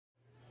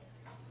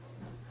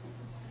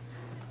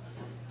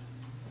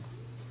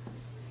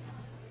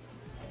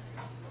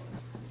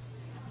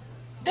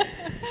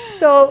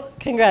So,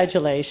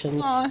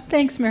 congratulations. Aw,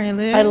 thanks, Mary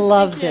Lou. I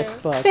love this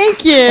book.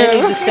 Thank you. I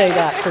need to say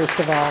that, first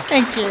of all.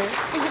 Thank you.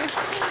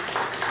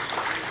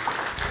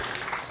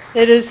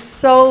 It is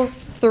so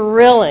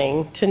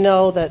thrilling to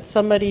know that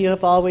somebody you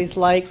have always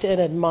liked and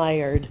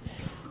admired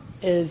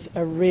is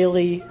a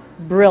really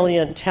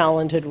brilliant,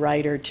 talented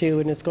writer, too,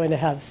 and is going to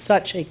have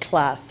such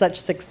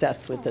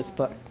success with this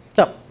book.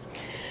 So,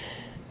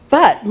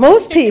 but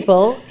most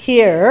people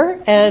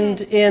here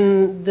and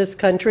in this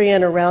country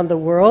and around the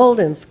world,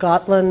 in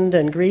Scotland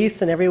and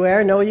Greece and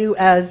everywhere, know you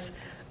as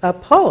a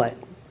poet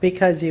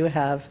because you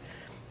have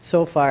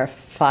so far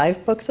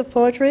 5 books of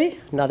poetry,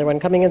 another one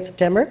coming in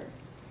September.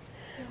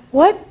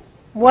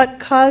 What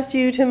caused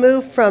you to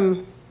move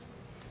from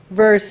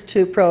verse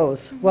to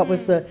prose? What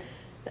was the,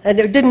 and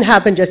it didn't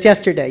happen just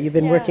yesterday. You've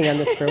been working on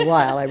this for a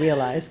while, I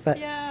realize. But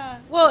yeah,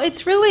 well,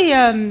 it's really,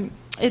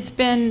 it's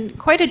been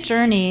quite a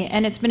journey,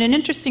 and it's been an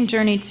interesting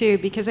journey too,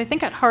 because I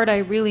think at heart I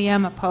really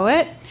am a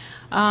poet,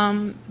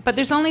 but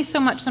there's only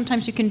so much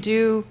sometimes you can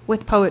do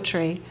with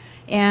poetry.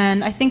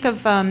 And I think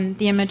of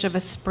the image of a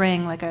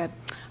spring, like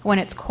when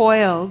it's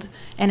coiled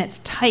and it's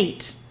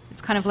tight.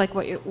 It's kind of like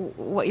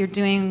what you're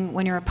doing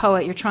when you're a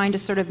poet. You're trying to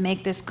sort of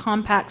make this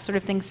compact sort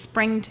of thing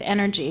spring to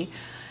energy.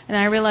 And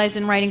then I realized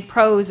in writing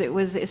prose,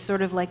 it's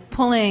sort of like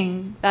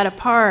pulling that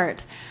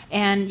apart,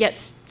 and yet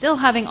still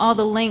having all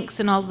the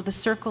links and all of the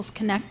circles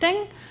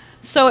connecting.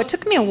 So it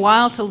took me a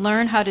while to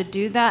learn how to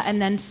do that,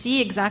 and then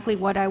see exactly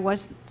what I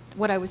was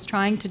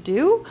trying to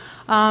do,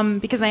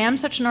 because I am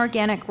such an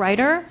organic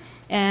writer,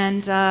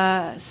 and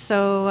yeah,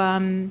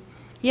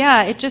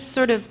 it just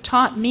sort of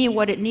taught me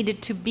what it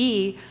needed to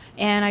be.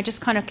 And I just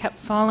kind of kept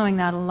following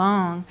that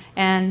along,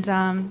 and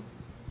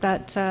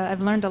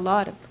I've learned a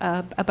lot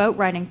about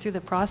writing through the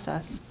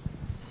process.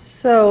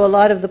 so a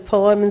lot of the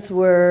poems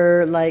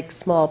were like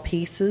small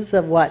pieces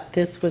of what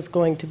this was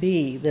going to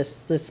be,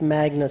 this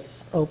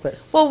magnus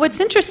opus. Well,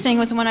 what's interesting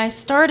was when I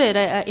started,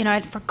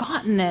 I'd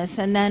forgotten this,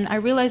 and then I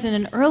realized in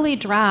an early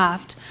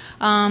draft,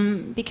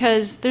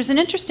 because there's an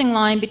interesting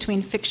line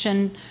between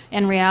fiction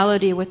and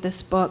reality with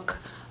this book.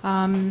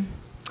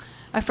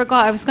 I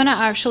forgot. I was going to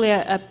actually,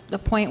 at the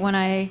point when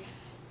I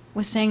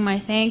was saying my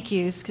thank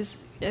yous,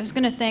 because I was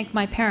going to thank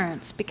my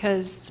parents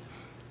because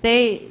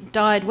they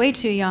died way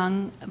too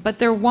young, but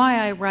they're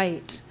why I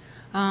write.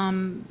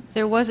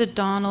 There was a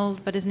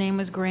Donald, but his name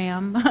was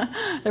Graham.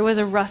 There was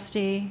a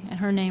Rusty,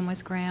 and her name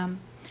was Graham.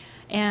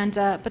 And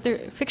but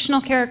they're fictional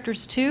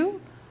characters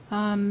too.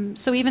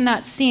 So even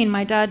that scene,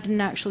 my dad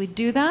didn't actually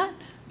do that,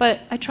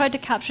 but I tried to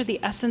capture the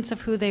essence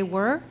of who they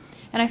were,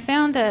 and I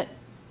found that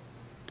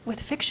with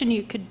fiction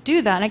you could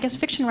do that. And I guess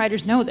fiction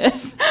writers know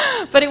this,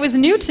 but it was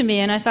new to me,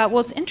 and I thought,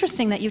 well, it's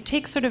interesting that you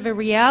take sort of a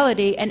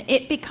reality and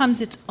it becomes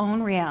its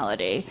own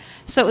reality.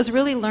 So it was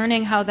really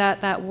learning how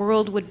that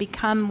world would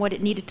become what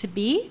it needed to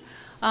be.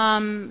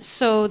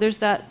 So there's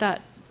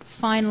that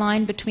fine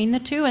line between the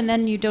two, and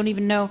then you don't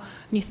even know,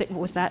 and you think,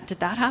 did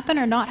that happen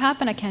or not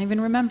happen? I can't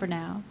even remember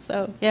now.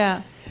 So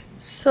yeah.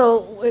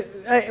 So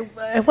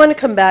I want to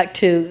come back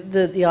to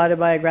the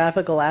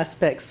autobiographical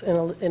aspects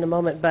in a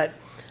moment, but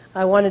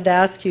I wanted to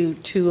ask you,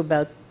 too,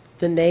 about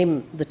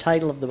the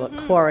title of the book,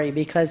 Quarry,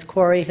 because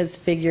Quarry has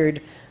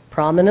figured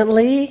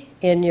prominently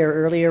in your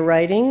earlier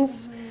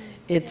writings.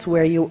 It's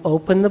where you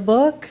open the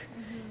book.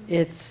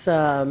 It's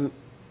so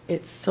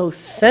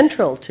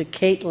central to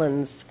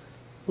Caitlin's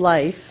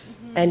life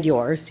and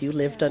yours. You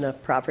lived on a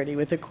property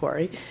with a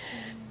quarry.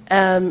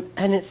 And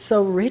it's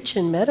so rich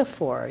in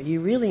metaphor. You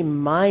really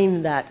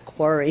mine that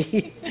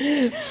quarry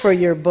for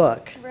your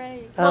book.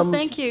 Right. Well,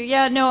 thank you.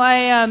 Yeah, no,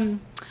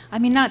 I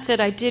mean, that said,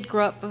 I did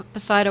grow up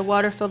beside a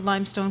water-filled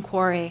limestone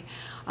quarry,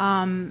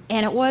 and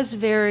it was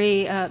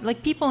very,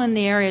 like people in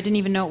the area didn't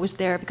even know it was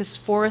there because it's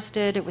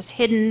forested, it was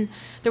hidden.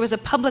 There was a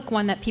public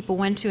one that people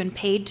went to and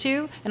paid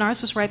to, and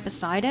ours was right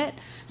beside it.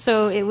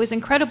 So it was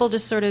incredible to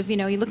sort of,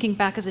 you're looking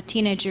back as a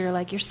teenager, you're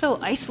like, you're so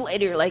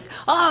isolated, you're like,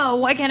 oh,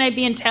 why can't I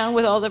be in town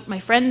with all that my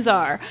friends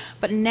are?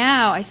 But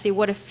now I see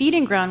what a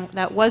feeding ground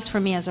that was for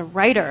me as a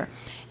writer.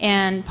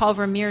 And Paul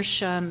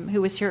Vermeersch,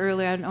 who was here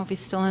earlier, I don't know if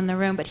he's still in the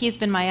room, but he's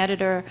been my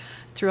editor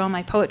through all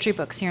my poetry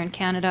books here in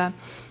Canada.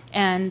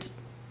 And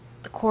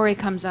the quarry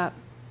comes up.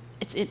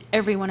 It's in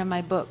every one of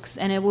my books,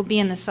 and it will be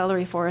in the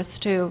celery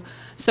forest too.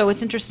 So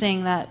it's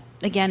interesting that,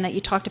 again, that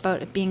you talked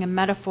about it being a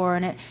metaphor,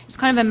 and it's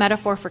kind of a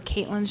metaphor for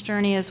Caitlin's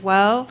journey as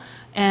well.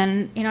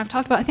 And I've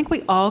talked about, I think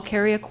we all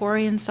carry a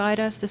quarry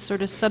inside us, this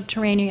sort of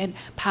subterranean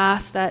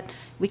past that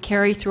we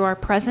carry through our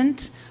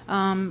present.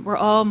 We're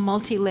all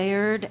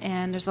multi-layered,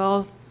 and there's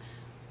all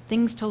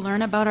things to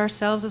learn about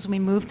ourselves as we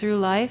move through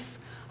life.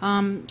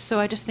 So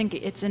I just think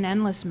it's an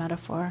endless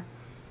metaphor.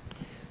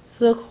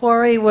 So the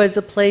quarry was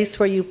a place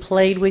where you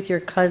played with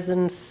your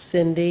cousin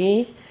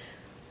Cindy,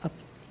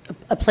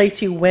 a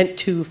place you went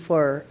to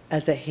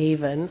as a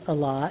haven a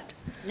lot.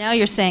 Now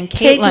you're saying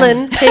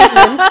Caitlin.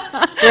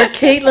 Where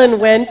Caitlin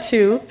went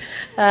to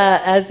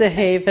as a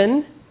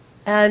haven.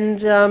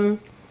 And,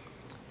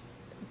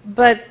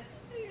 but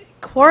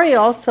Quarry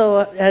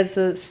also has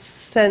a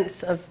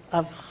sense of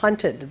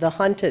the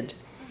hunted.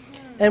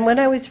 And when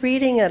I was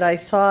reading it, I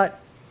thought,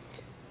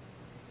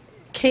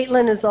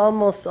 Caitlin is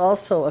almost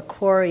also a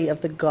quarry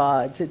of the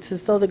gods. It's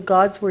as though the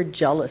gods were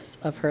jealous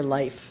of her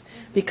life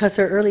because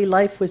her early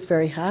life was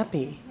very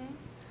happy.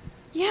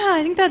 Yeah,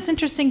 I think that's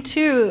interesting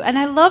too. And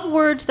I love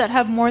words that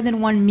have more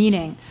than one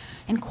meaning.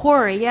 And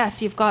quarry,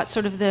 yes, you've got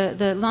sort of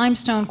the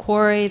limestone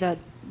quarry, the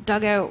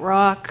dugout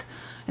rock,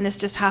 and this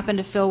just happened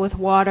to fill with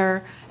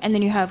water. And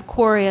then you have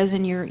quarry as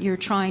in you're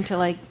trying to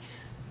like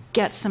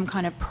get some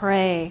kind of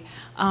prey.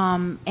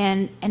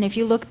 And if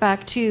you look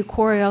back too,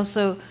 quarry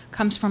also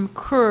comes from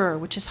kur,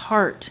 which is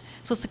heart.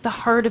 So it's like the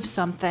heart of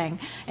something.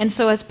 And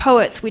so as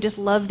poets, we just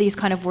love these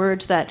kind of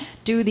words that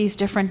do these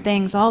different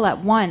things all at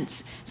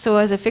once. So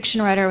as a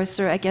fiction writer, I was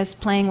sort of, I guess,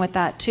 playing with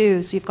that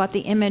too. So you've got the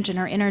image and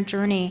her inner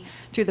journey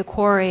through the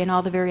quarry and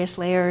all the various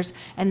layers,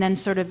 and then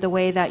sort of the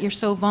way that you're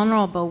so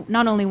vulnerable,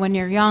 not only when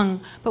you're young,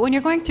 but when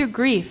you're going through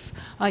grief.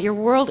 Your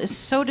world is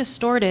so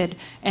distorted,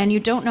 and you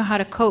don't know how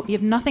to cope. You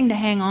have nothing to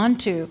hang on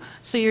to,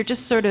 so you're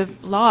just sort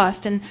of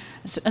lost. And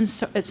so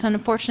it's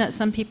unfortunate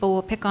some people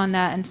will pick on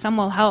that, and some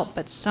will help,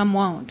 but some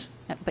won't.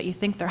 But you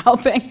think they're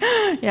helping.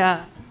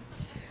 Yeah.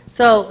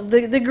 So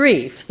the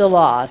grief, the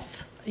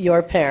loss,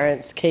 your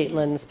parents,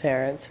 Caitlin's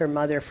parents, her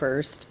mother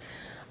first,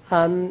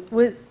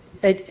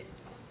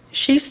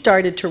 she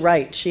started to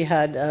write. She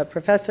had a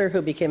professor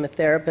who became a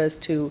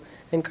therapist who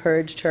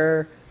encouraged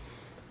her.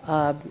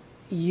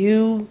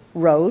 You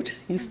wrote,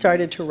 you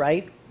started to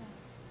write.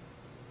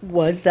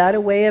 Was that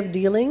a way of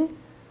dealing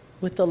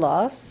with the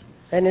loss?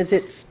 And is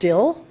it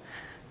still?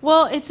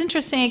 Well, it's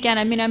interesting again.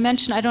 I mean, I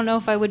mentioned I don't know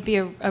if I would be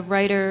a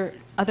writer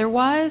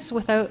otherwise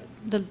without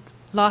the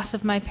loss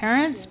of my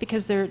parents,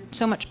 because they're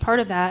so much part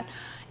of that.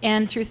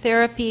 And through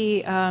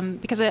therapy,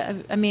 because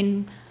I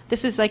mean,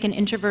 this is like an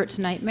introvert's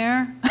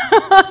nightmare,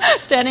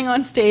 standing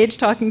on stage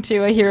talking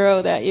to a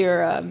hero that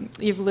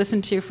you've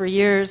listened to for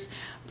years.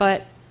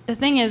 But the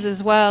thing is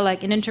as well,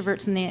 like an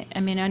introvert's I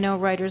mean, I know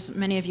writers,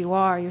 many of you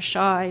are, you're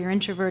shy, you're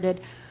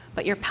introverted,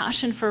 but your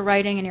passion for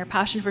writing and your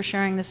passion for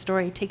sharing the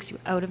story takes you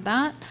out of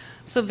that.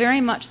 So very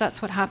much that's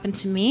what happened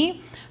to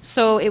me.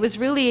 So it was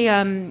really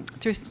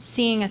through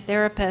seeing a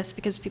therapist,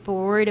 because people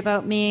were worried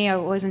about me. I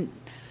wasn't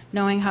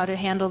knowing how to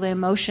handle the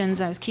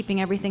emotions. I was keeping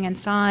everything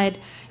inside.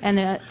 And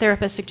the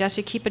therapist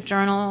suggested keep a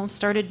journal,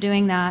 started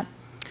doing that.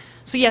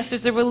 So yes,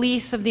 there's a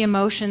release of the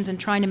emotions and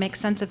trying to make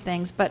sense of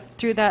things. But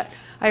through that,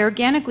 I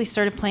organically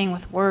started playing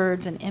with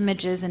words and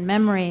images and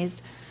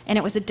memories. And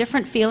it was a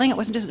different feeling. It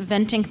wasn't just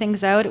venting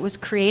things out, it was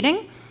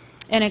creating.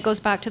 And it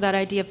goes back to that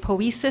idea of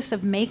poesis,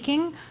 of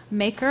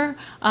maker.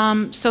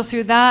 So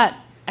through that,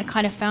 I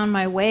kind of found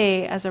my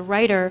way as a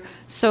writer.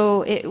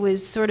 So it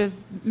was sort of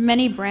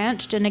many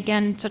branched, and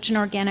again, such an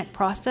organic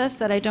process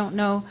that I don't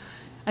know.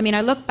 I mean,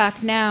 I look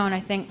back now and I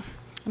think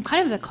I'm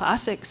kind of the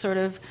classic sort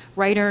of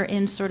writer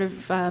in sort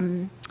of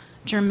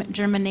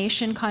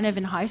germination kind of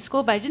in high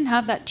school, but I didn't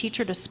have that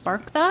teacher to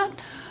spark that.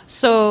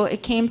 So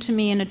it came to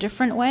me in a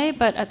different way,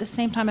 but at the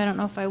same time, I don't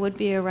know if I would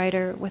be a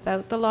writer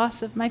without the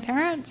loss of my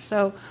parents.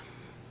 So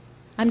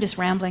I'm just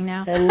rambling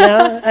now. And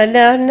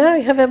now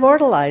you have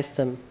immortalized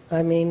them.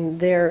 I mean,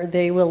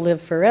 they will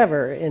live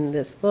forever in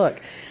this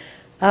book.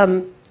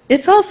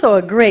 It's also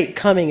a great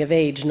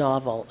coming-of-age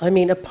novel. I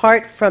mean,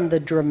 apart from the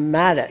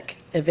dramatic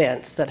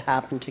events that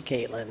happen to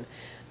Caitlin,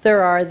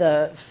 there are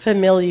the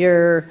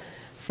familiar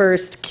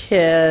first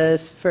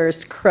kiss,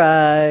 first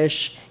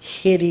crush,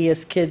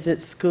 hideous kids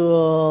at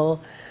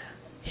school,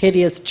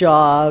 hideous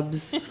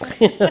jobs,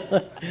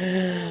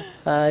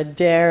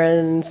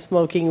 Darren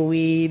smoking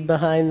weed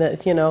behind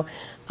the,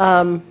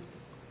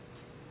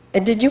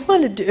 and did you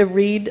want to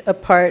read a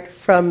part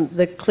from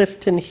the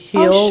Clifton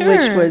Hill,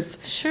 which was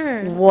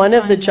one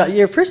of the jobs?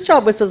 Your first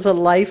job was as a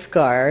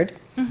lifeguard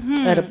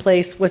at a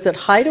place. Was it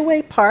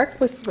Hideaway Park?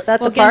 Was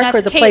that the park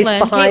or the place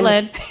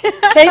behind?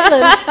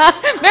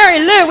 Caitlin.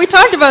 Mary Lou, we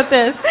talked about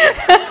this.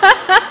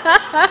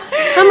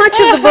 How much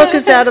of the book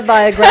is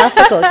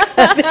autobiographical?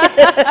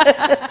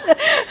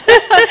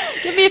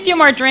 Give me a few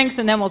more drinks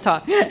and then we'll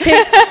talk.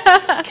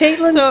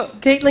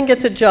 Caitlin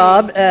gets a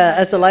job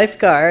as a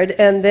lifeguard,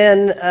 and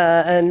then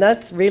and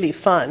that's really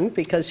fun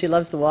because she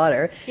loves the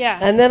water. Yeah.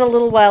 And then a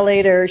little while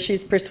later,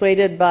 she's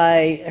persuaded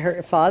by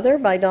her father,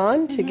 by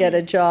Don, to get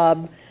a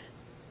job.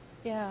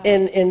 Yeah.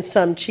 In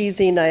some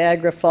cheesy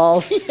Niagara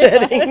Falls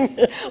setting.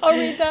 I'll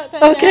read that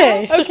then.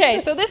 Okay. Now. Okay,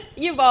 so this,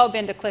 you've all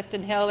been to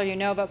Clifton Hill, or you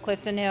know about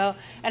Clifton Hill,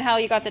 and how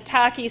you got the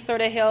tacky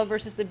sort of hill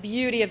versus the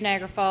beauty of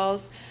Niagara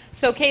Falls.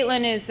 So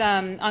Caitlin is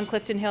on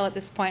Clifton Hill at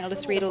this point. I'll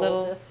just read a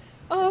little.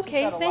 Oh,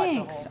 okay,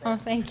 thanks. Oh,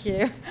 thank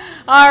you.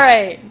 All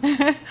right.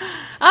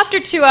 After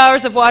 2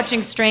 hours of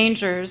watching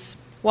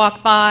strangers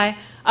walk by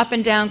up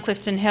and down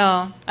Clifton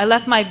Hill, I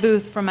left my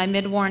booth for my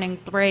mid-morning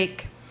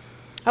break.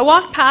 I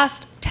walked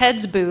past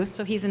Ted's booth,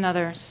 so he's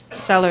another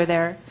seller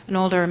there, an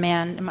older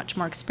man and much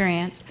more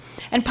experienced,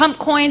 and pumped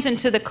coins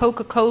into the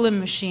Coca-Cola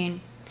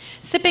machine.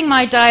 Sipping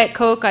my Diet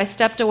Coke, I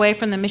stepped away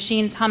from the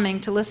machine's humming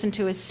to listen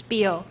to his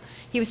spiel.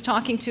 He was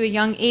talking to a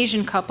young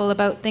Asian couple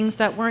about things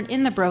that weren't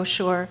in the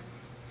brochure.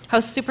 How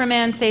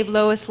Superman saved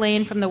Lois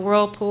Lane from the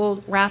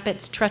whirlpool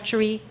rapid's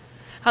treachery.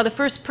 how the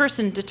first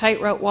person to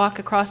tightrope walk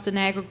across the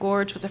Niagara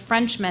Gorge was a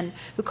Frenchman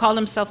who called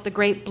himself the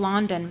Great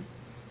Blondin,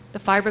 the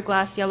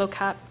fiberglass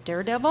yellow-capped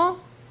daredevil.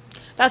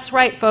 That's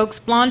right, folks.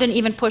 Blondin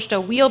even pushed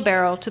a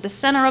wheelbarrow to the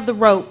center of the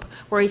rope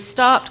where he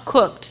stopped,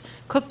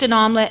 cooked an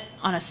omelet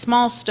on a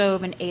small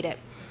stove and ate it.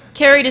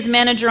 Carried his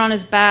manager on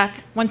his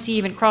back, once he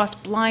even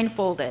crossed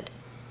blindfolded.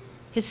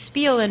 His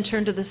spiel then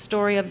turned to the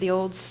story of the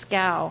old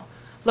scow.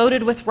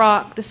 Loaded with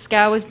rock, the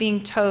scow was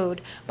being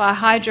towed by a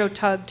hydro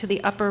tug to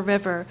the upper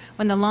river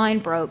when the line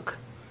broke.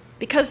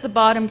 Because the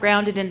bottom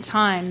grounded in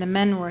time, the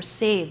men were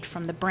saved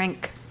from the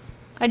brink.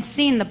 I'd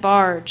seen the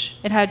barge.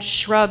 It had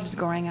shrubs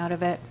growing out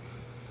of it.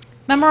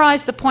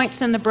 Memorized the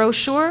points in the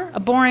brochure, a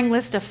boring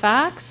list of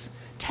facts.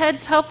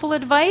 Ted's helpful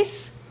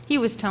advice? He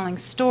was telling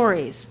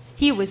stories.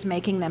 He was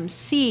making them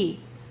see.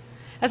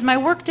 As my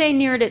workday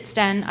neared its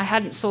end, I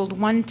hadn't sold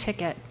one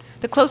ticket.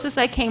 The closest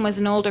I came was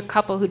an older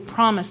couple who'd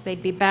promised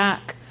they'd be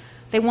back.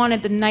 They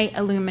wanted the night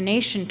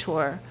illumination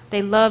tour.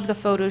 They loved the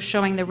photos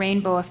showing the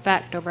rainbow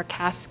effect over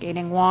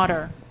cascading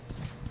water.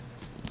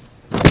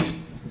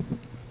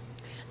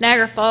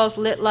 Niagara Falls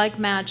lit like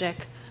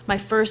magic. My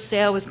first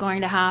sale was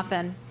going to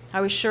happen. I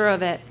was sure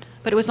of it,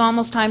 but it was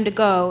almost time to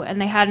go,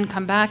 and they hadn't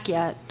come back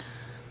yet.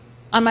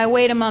 On my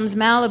way to Mom's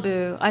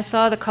Malibu, I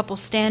saw the couple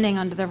standing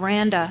under the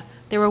veranda.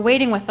 They were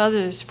waiting with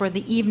others for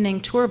the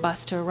evening tour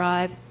bus to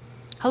arrive.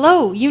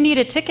 "Hello, you need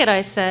a ticket,"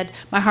 I said,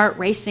 my heart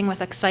racing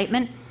with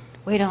excitement.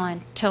 "Wait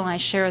till I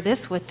share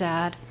this with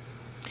Dad."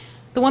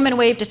 The woman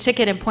waved a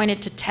ticket and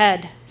pointed to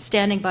Ted,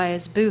 standing by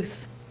his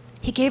booth.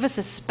 "He gave us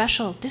a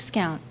special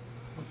discount."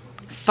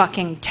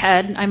 "Fucking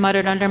Ted," I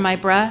muttered under my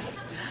breath.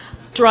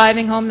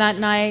 Driving home that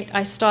night,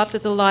 I stopped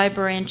at the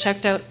library and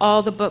checked out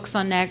all the books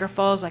on Niagara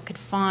Falls I could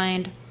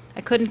find.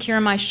 I couldn't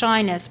cure my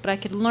shyness, but I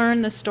could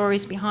learn the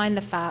stories behind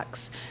the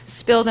facts,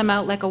 spill them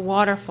out like a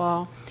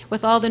waterfall.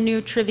 With all the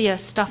new trivia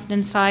stuffed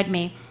inside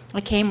me,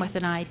 I came with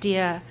an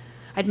idea.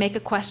 I'd make a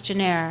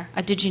questionnaire,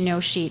 a did-you-know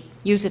sheet,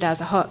 use it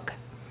as a hook.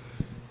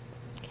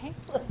 Okay.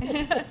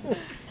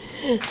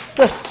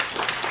 So,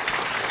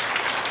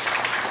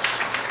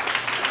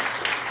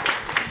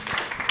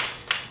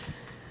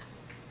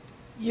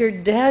 your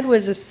dad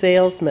was a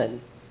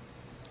salesman.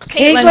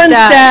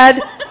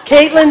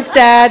 Caitlin's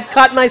dad,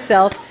 caught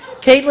myself.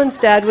 Caitlin's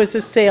dad was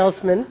a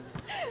salesman.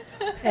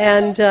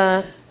 And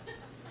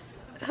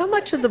how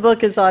much of the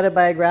book is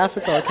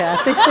autobiographical,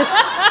 Kathy?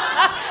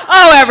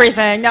 Oh,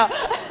 everything. No.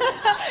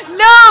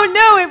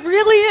 No, it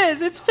really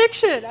is. It's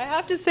fiction. I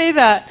have to say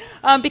that.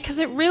 Because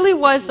it really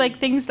was like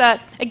things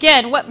that,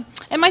 again,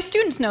 and my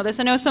students know this.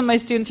 I know some of my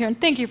students here, and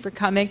thank you for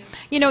coming.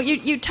 You know,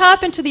 you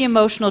tap into the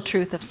emotional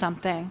truth of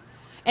something.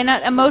 And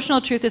that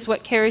emotional truth is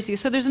what carries you.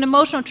 So there's an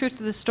emotional truth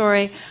to the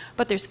story,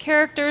 but there's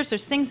characters,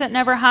 there's things that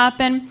never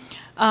happen.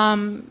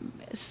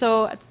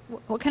 So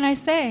what can I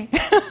say?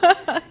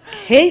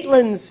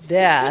 Caitlin's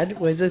dad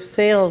was a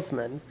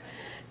salesman,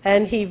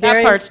 and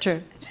that part's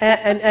true.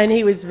 And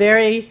he was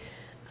very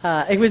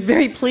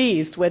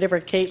pleased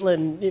whenever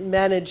Caitlin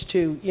managed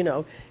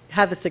to,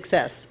 have a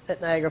success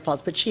at Niagara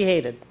Falls. But she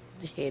hated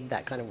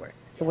that kind of work.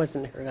 It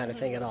wasn't her kind of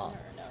thing at all.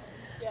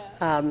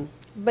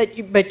 But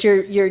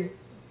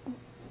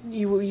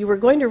you were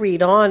going to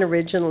read on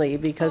originally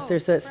because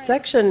there's a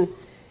section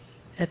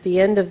at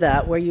the end of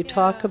that where you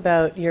talk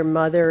about your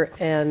mother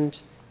and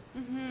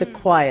the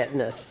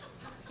quietness.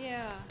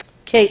 Yeah.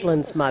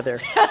 Caitlin's mother.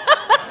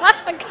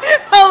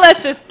 Oh,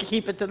 let's just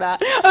keep it to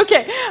that.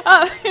 Okay.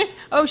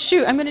 Oh,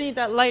 shoot. I'm going to need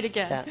that light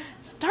again. Yeah.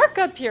 It's dark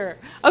up here.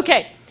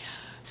 Okay.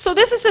 So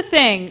this is a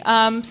thing.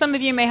 Some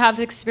of you may have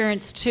the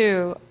experience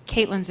too,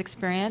 Caitlin's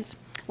experience,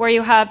 where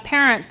you have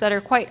parents that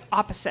are quite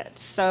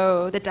opposites.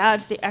 So the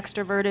dad's the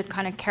extroverted,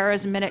 kind of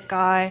charismatic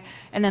guy,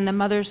 and then the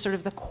mother's sort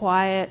of the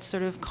quiet,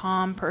 sort of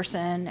calm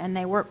person, and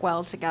they work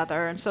well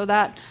together. And so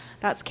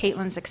that's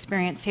Caitlin's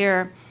experience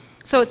here.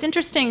 So it's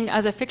interesting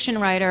as a fiction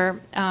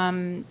writer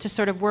to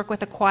sort of work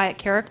with a quiet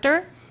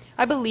character.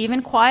 I believe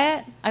in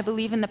quiet. I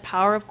believe in the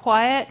power of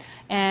quiet.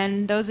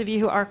 And those of you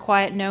who are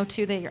quiet know,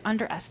 too, that you're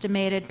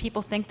underestimated.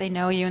 People think they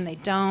know you, and they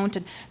don't.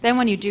 And then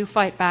when you do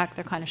fight back,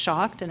 they're kind of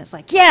shocked. And it's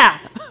like, yeah!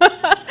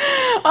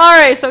 All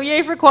right, so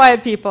yay for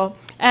quiet people.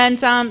 And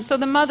so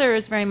the mother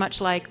is very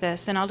much like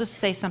this. And I'll just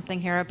say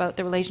something here about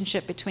the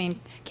relationship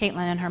between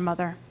Caitlin and her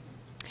mother.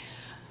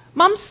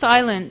 Mom's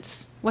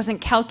silence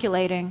wasn't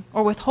calculating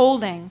or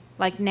withholding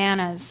like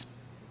Nana's.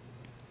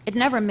 It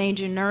never made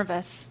you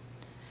nervous.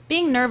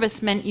 Being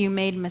nervous meant you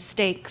made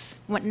mistakes,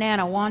 what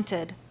Nana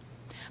wanted.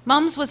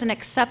 Mom's was an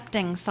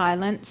accepting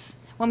silence.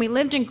 When we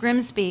lived in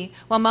Grimsby,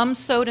 while Mom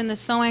sewed in the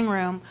sewing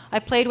room, I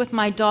played with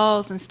my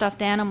dolls and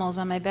stuffed animals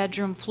on my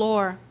bedroom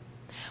floor.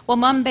 While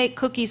Mom baked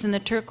cookies in the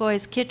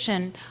turquoise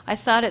kitchen, I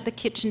sat at the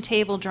kitchen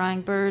table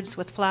drawing birds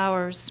with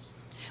flowers.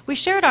 We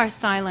shared our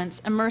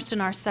silence, immersed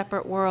in our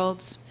separate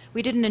worlds.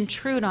 We didn't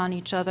intrude on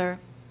each other.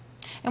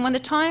 And when the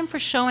time for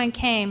showing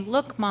came,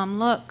 look, Mom,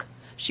 look.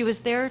 She was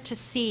there to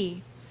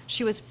see.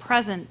 She was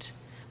present.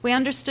 We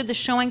understood the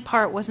showing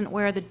part wasn't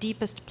where the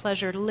deepest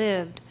pleasure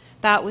lived.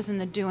 That was in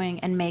the doing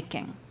and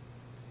making.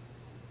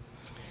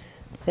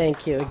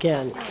 Thank you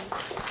again.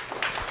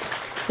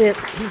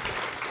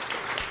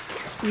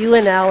 You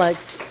and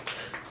Alex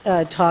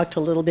talked a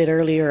little bit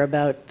earlier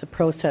about the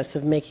process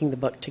of making the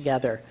book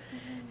together.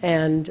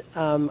 And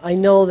I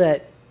know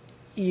that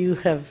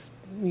you've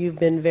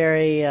been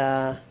very,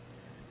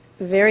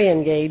 very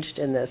engaged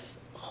in this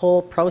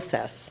whole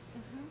process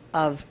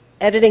of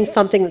editing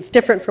something that's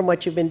different from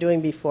what you've been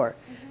doing before.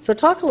 So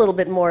talk a little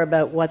bit more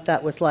about what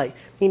that was like. I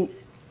mean,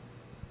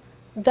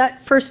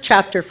 that first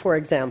chapter, for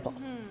example,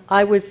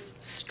 I was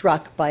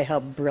struck by how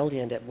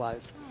brilliant it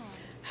was.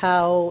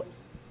 How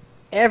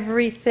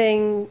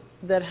everything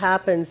that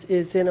happens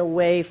is in a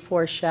way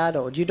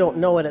foreshadowed. You don't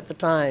know it at the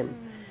time.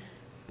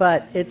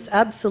 But it's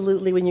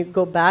absolutely, when you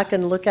go back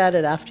and look at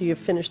it after you've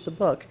finished the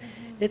book,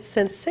 it's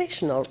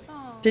sensational.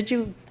 Did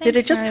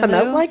it just come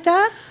out like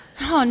that?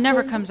 Oh, it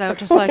never comes out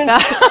just like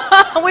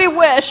that. We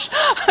wish.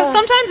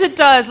 Sometimes it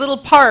does, little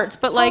parts,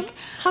 but like...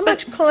 How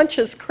much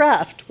conscious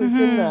craft was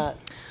in that?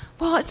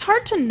 Well, it's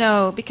hard to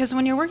know, because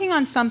when you're working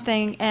on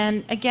something,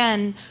 and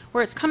again,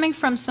 where it's coming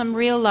from some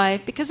real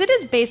life, because it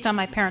is based on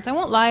my parents. I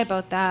won't lie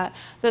about that.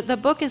 The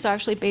book is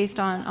actually based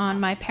on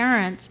my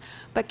parents,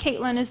 but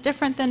Caitlin is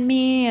different than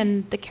me,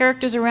 and the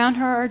characters around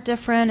her are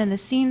different, and the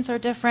scenes are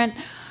different.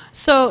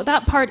 So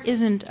that part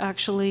isn't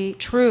actually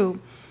true.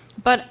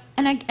 But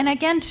and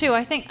again too,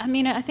 I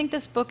think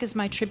this book is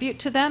my tribute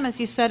to them.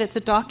 As you said, it's a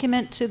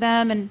document to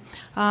them, and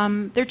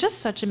they're just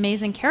such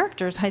amazing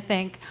characters, I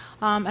think.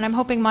 And I'm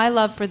hoping my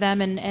love for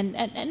them,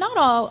 and not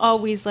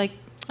always like,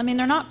 I mean,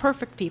 they're not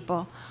perfect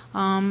people.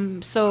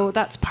 So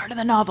that's part of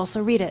the novel,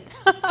 so read it.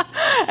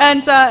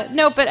 And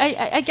no, but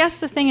I guess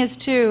the thing is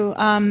too,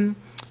 I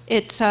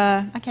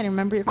can't even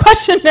remember your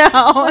question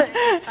now.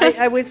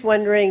 I was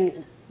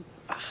wondering,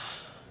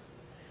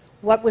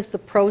 what was the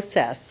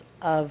process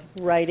of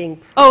writing?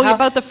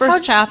 About the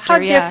first chapter, How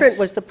yes. different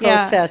was the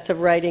process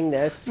of writing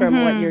this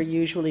from what you're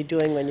usually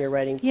doing when you're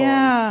writing poems?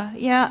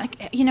 Yeah.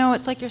 You know,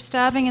 it's like you're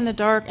stabbing in the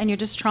dark and you're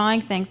just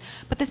trying things.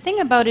 But the thing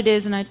about it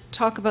is, and I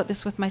talk about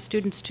this with my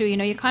students too, you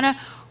know, you kind of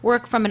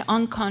work from an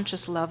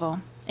unconscious level.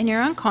 And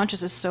your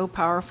unconscious is so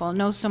powerful,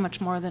 knows so much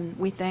more than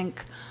we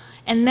think.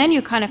 And then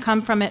you kind of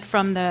come from it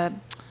from the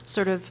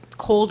sort of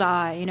cold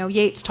eye. You know,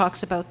 Yeats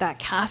talks about that,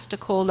 cast a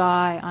cold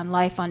eye on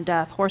life, on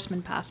death,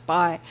 horsemen pass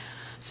by.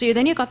 So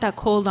then you got that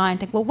cold eye and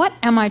think, well, what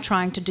am I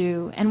trying to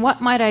do? And what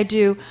might I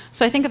do?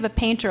 So I think of a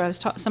painter.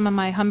 Some of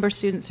my Humber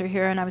students are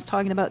here, and I was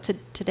talking about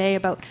today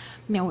about,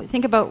 you know,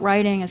 think about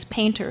writing as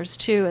painters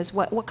too, as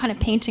what kind of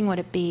painting would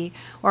it be?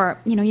 Or,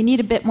 you know, you need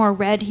a bit more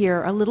red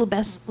here, a little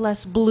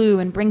less blue,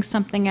 and bring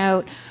something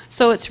out.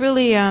 So it's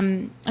really,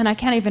 and I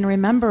can't even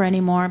remember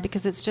anymore,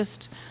 because it's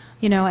just,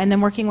 you know, and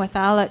then working with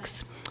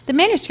Alex, the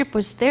manuscript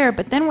was there,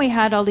 but then we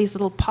had all these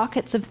little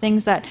pockets of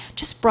things that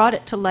just brought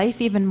it to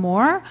life even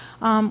more,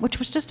 which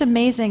was just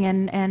amazing.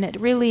 And it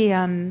really,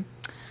 as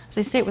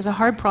I say, it was a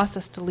hard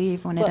process to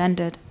leave when it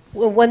ended.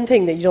 Well, one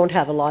thing that you don't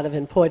have a lot of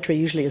in poetry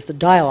usually is the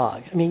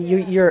dialogue. I mean,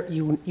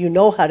 you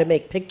know how to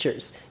make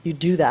pictures. You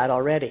do that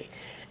already,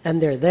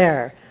 and they're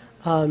there.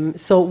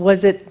 So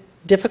was it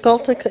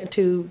difficult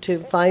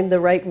to find the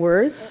right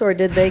words, or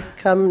did they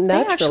come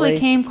naturally? They actually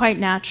came quite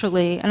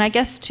naturally. And I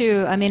guess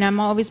too, I mean, I've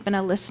always been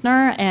a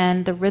listener,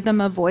 and the rhythm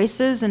of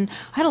voices, and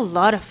I had a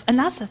lot of, and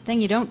that's the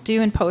thing you don't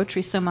do in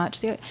poetry so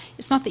much.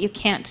 It's not that you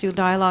can't do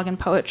dialogue in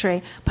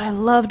poetry, but I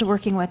loved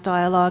working with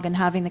dialogue and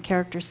having the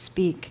characters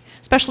speak,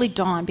 especially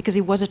Don, because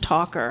he was a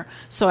talker,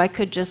 so I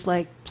could just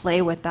like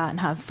play with that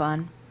and have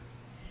fun.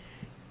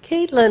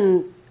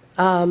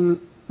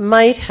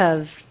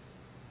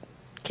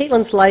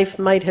 Caitlin's life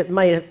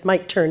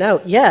might turn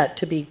out yet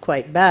to be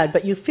quite bad,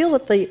 but you feel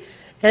at the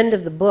end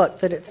of the book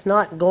that it's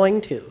not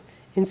going to,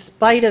 in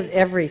spite of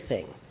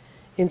everything,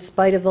 in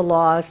spite of the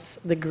loss,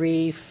 the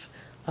grief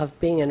of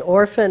being an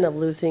orphan, of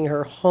losing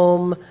her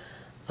home,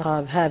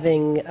 of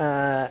having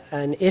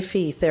an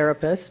iffy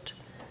therapist,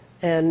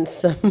 and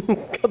some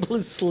couple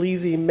of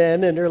sleazy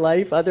men in her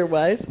life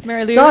otherwise.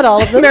 Mary Lou, not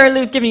all of them. Mary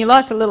Lou's giving you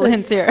lots of little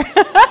hints here.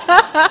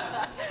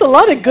 There's a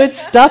lot of good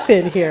stuff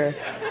in here.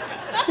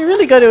 You're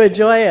really going to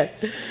enjoy it.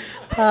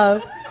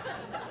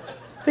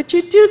 But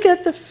you do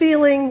get the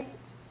feeling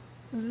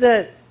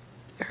that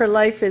her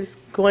life is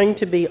going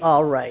to be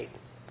all right.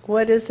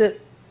 What is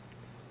it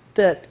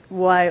that,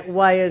 why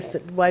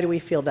do we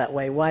feel that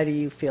way? Why do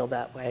you feel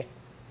that way?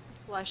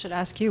 Well, I should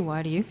ask you,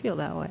 why do you feel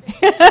that way?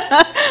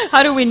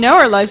 How do we know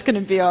our life's going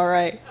to be all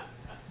right?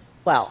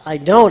 Well, I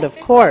don't, of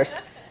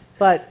course.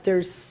 But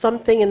there's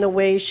something in the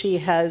way she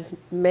has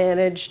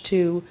managed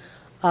to,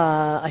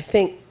 I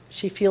think,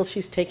 she feels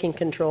she's taking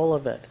control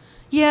of it.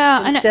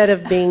 Yeah. Instead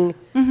of being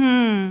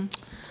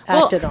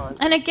acted on.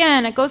 And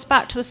again, it goes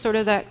back to the sort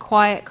of that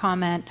quiet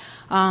comment,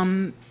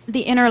 the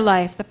inner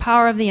life, the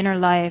power of the inner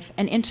life,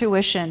 and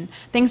intuition,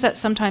 things that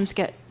sometimes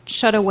get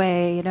shut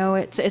away, you know,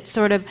 it's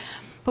sort of,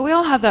 but we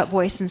all have that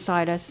voice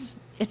inside us.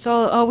 It's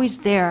always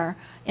there.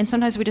 And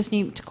sometimes we just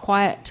need to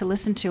quiet to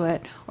listen to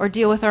it, or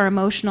deal with our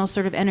emotional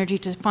sort of energy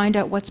to find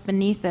out what's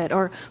beneath it,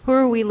 or who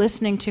are we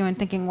listening to and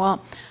thinking,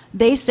 well,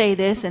 they say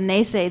this and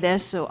they say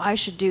this, so I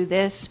should do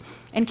this.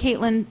 And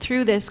Caitlin,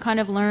 through this, kind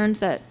of learns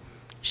that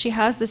she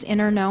has this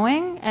inner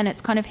knowing, and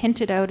it's kind of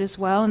hinted out as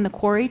well, and the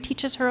Quarry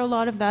teaches her a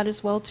lot of that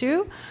as well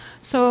too.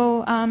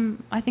 So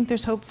I think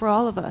there's hope for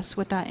all of us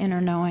with that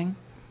inner knowing.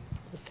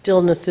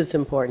 Stillness is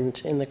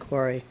important in the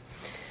Quarry.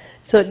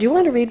 So do you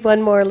want to read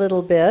one more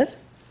little bit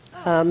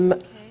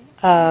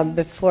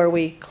before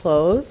we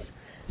close?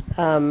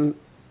 There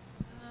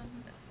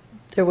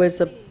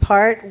was a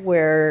part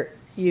where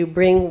you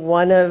bring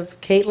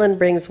Caitlin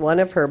brings one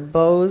of her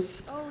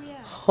bows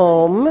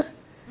home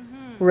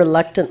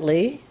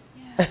reluctantly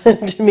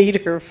to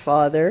meet her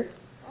father.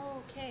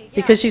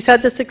 Because she's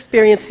had this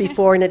experience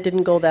before and it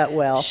didn't go that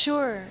well.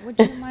 Sure. Would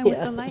you mind with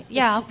the light?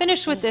 Yeah, I'll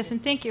finish with this,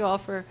 and thank you all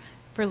for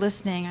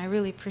listening. I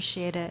really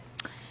appreciate it.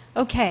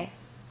 Okay.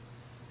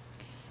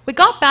 We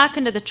got back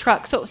into the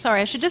truck. So, sorry,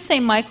 I should just say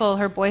Michael,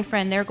 her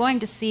boyfriend, they're going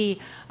to see,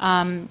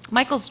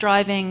 Michael's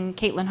driving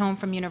Caitlin home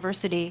from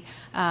university,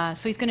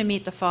 so he's going to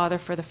meet the father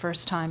for the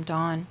first time,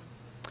 Don,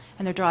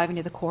 and they're driving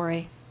to the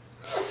Quarry.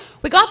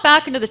 We got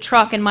back into the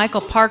truck, and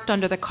Michael parked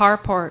under the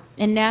carport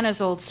in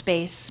Nana's old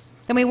space.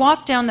 Then we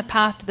walked down the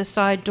path to the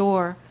side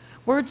door.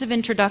 Words of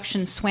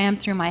introduction swam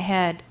through my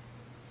head.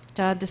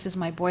 Dad, this is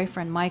my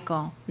boyfriend,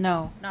 Michael.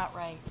 No, not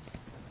right.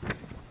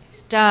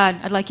 Dad,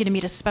 I'd like you to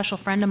meet a special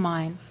friend of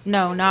mine.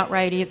 No, not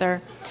right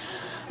either.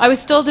 I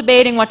was still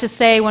debating what to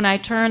say when I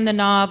turned the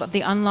knob of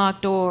the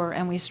unlocked door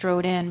and we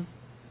strode in.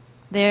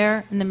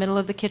 There, in the middle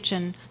of the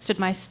kitchen, stood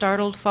my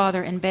startled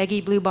father in baggy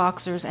blue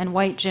boxers and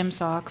white gym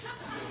socks.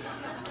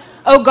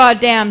 Oh,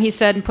 goddamn, he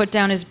said and put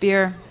down his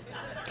beer.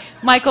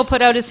 Michael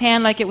put out his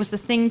hand like it was the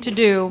thing to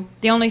do,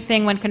 the only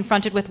thing when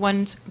confronted with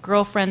one's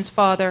girlfriend's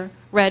father,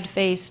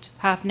 red-faced,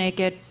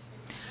 half-naked.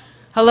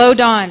 Hello,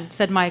 Don,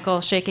 said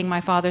Michael, shaking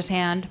my father's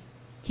hand.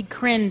 He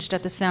cringed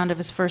at the sound of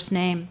his first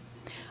name.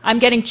 I'm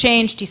getting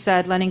changed, he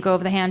said, letting go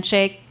of the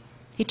handshake.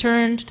 He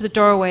turned to the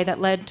doorway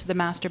that led to the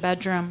master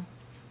bedroom.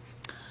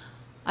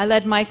 I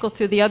led Michael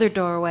through the other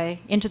doorway,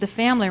 into the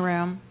family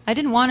room. I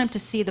didn't want him to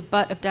see the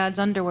butt of Dad's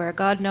underwear.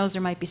 God knows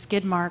there might be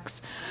skid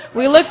marks.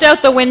 We looked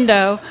out the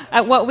window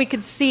at what we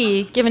could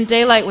see, given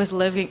daylight was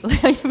living.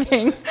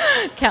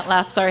 Can't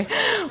laugh, sorry.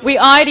 We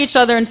eyed each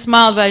other and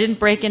smiled, but I didn't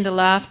break into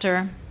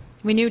laughter.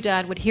 We knew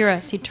Dad would hear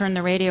us. He'd turn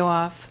the radio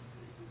off.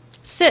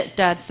 Sit,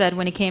 Dad said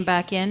when he came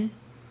back in.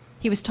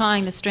 He was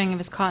tying the string of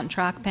his cotton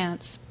track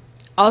pants.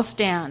 I'll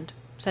stand,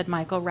 said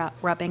Michael,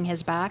 rubbing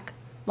his back.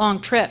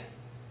 Long trip.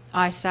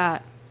 I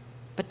sat.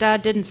 But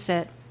Dad didn't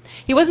sit.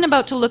 He wasn't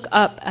about to look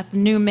up at the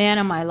new man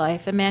in my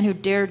life, a man who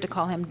dared to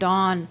call him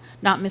Don,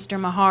 not Mr.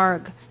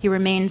 Maharg. He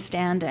remained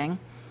standing.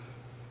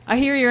 I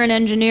hear you're an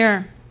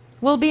engineer.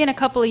 We'll be in a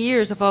couple of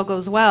years if all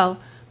goes well.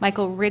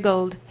 Michael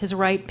wriggled his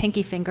right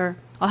pinky finger.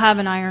 I'll have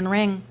an iron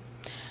ring.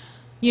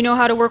 You know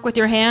how to work with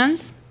your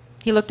hands?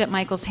 He looked at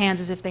Michael's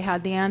hands as if they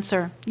had the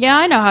answer. Yeah,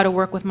 I know how to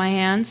work with my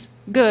hands.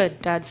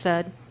 Good, Dad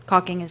said,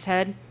 cocking his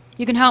head.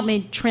 You can help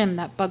me trim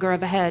that bugger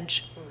of a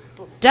hedge.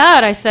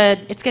 Dad, I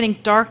said, it's getting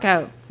dark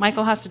out.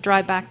 Michael has to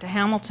drive back to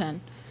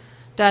Hamilton.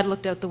 Dad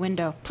looked out the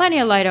window. Plenty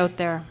of light out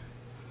there.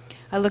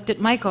 I looked at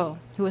Michael,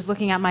 who was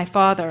looking at my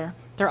father,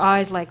 their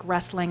eyes like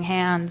wrestling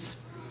hands.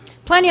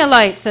 Plenty of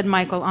light, said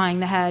Michael, eyeing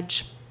the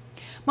hedge.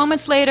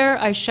 Moments later,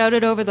 I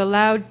shouted over the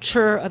loud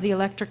chirr of the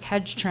electric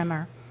hedge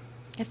trimmer.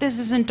 If this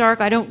isn't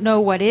dark, I don't know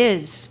what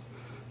is.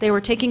 They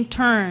were taking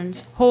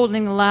turns,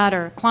 holding the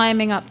ladder,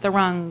 climbing up the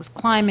rungs,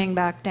 climbing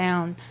back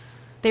down.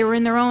 They were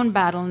in their own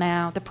battle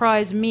now, the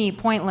prize me,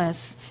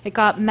 pointless. It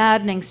got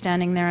maddening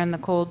standing there in the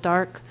cold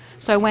dark.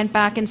 So I went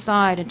back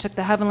inside and took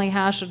the heavenly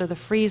hash out of the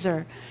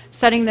freezer.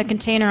 Setting the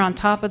container on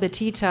top of the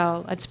tea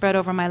towel I'd spread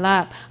over my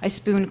lap, I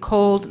spooned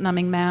cold,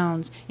 numbing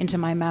mounds into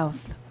my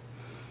mouth.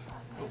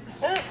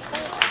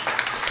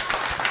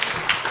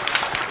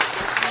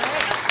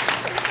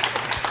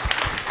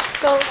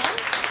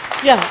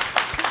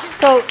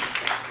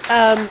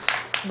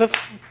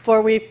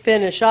 Before we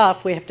finish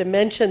off, we have to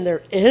mention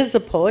there is a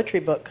poetry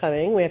book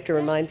coming. We have to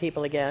remind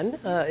people again.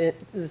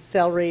 The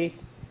Celery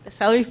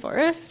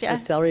Forest, yeah.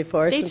 The Celery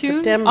Forest. Stay in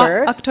tuned.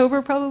 September.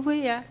 October,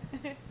 probably, yeah.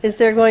 Is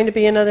there going to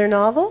be another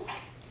novel?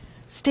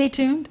 Stay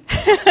tuned.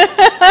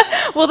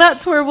 Well,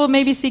 that's where we'll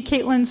maybe see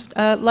Caitlin's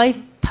life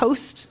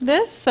post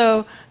this.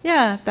 So,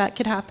 yeah, that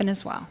could happen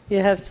as well. You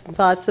have some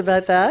thoughts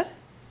about that?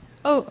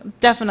 Oh,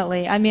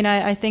 definitely. I mean,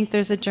 I think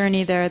there's a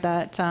journey there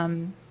that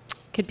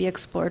could be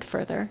explored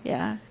further,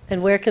 yeah.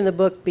 And where can the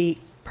book be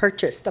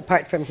purchased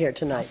apart from here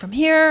tonight? From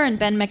here, and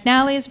Ben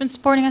McNally has been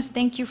supporting us.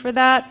 Thank you for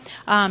that.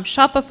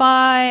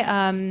 Shopify,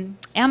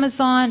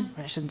 Amazon.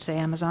 I shouldn't say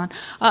Amazon.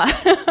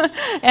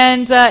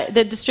 And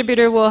the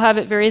distributor will have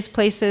it various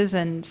places,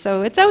 and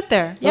so it's out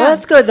there. Yeah. Well,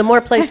 that's good. The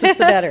more places,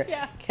 the better.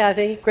 Yeah.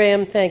 Kathy,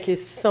 Graham, thank you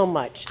so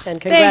much, and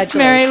congratulations. Thanks,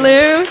 Mary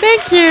Lou.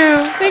 Thank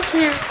you. Thank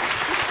you.